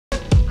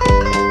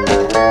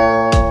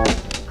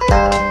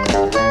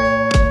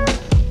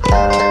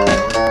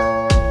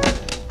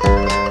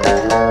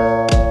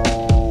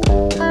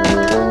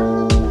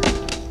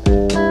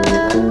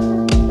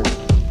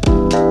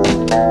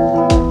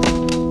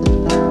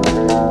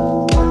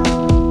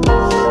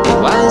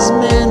wise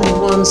man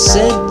once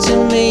said to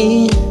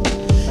me,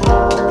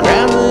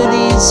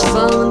 gravity's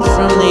falling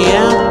from the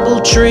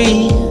apple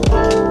tree.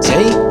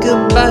 Take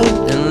a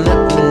bite and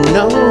let me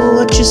know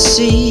what you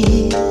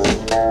see.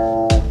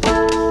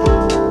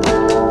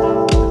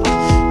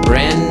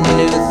 Brand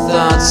new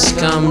thoughts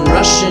come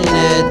rushing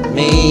at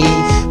me,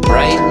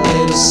 bright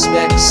new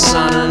specks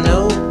on an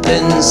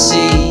open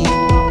sea,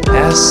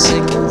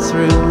 passing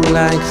through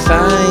like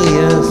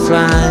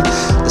firefly.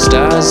 The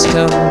stars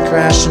come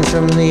crashing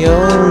from the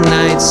old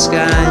night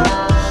sky.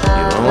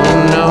 You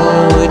won't know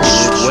which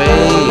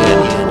way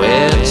and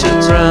where to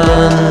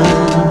run.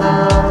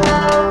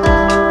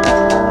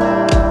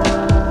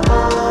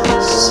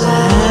 So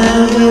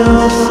have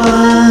your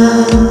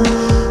fun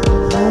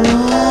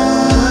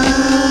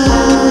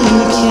while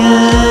you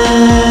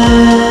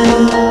can.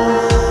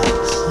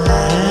 So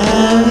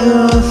have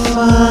your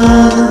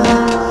fun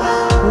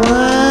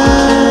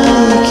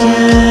while you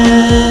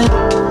can.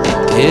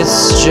 It's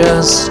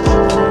just a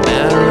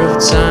matter of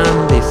time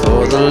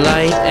before the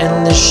light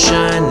and the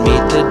shine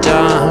meet the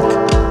dark.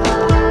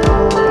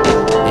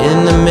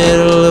 In the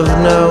middle of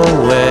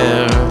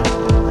nowhere,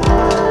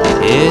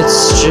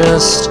 it's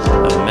just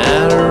a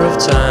matter of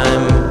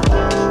time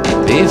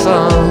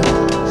before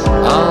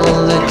all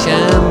the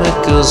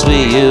chemicals we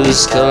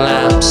use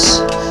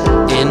collapse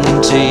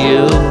into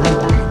you,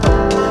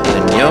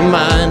 and your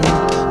mind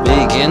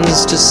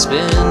begins to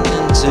spin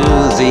into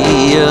the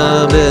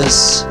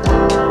abyss,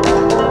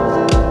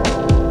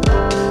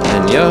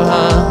 and your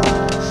heart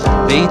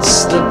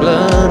beats the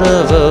blood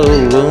of a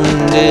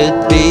wounded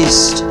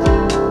beast.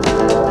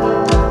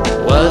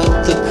 What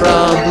the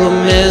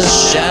problem is,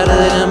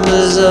 shattered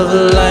embers of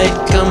light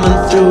coming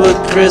through a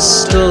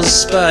crystal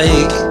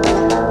spike.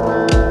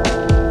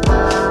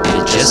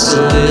 You're just a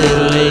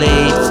little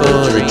late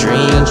for the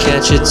dream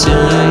catcher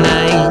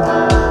tonight.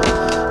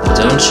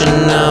 Don't you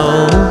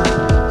know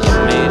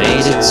you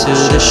made it to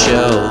the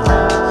show?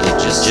 You're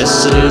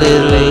just a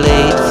little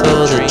late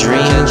for the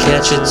dream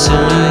catcher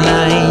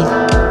tonight.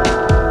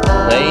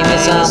 Play me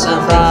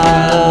something from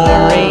the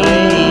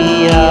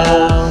radio.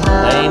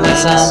 Play me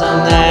something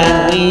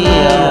that we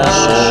all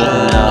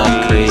should know.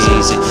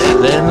 Crazy.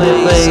 Let me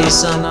play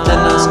something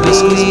on the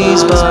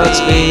squeeze box,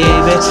 baby.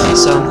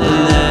 Something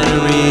that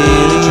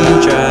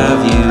really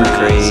drive you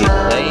crazy.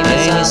 Play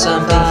me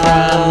something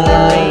from the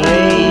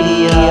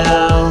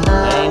radio.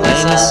 Play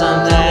me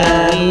something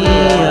that we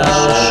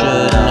all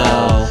should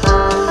know.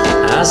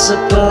 I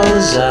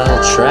suppose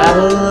I'll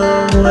travel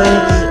away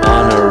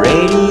on a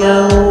radio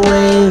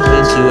wave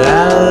into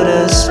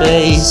outer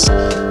space.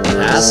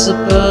 I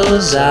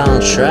suppose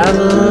I'll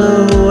travel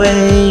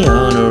away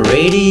on a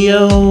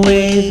radio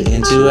wave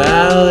into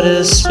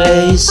outer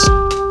space.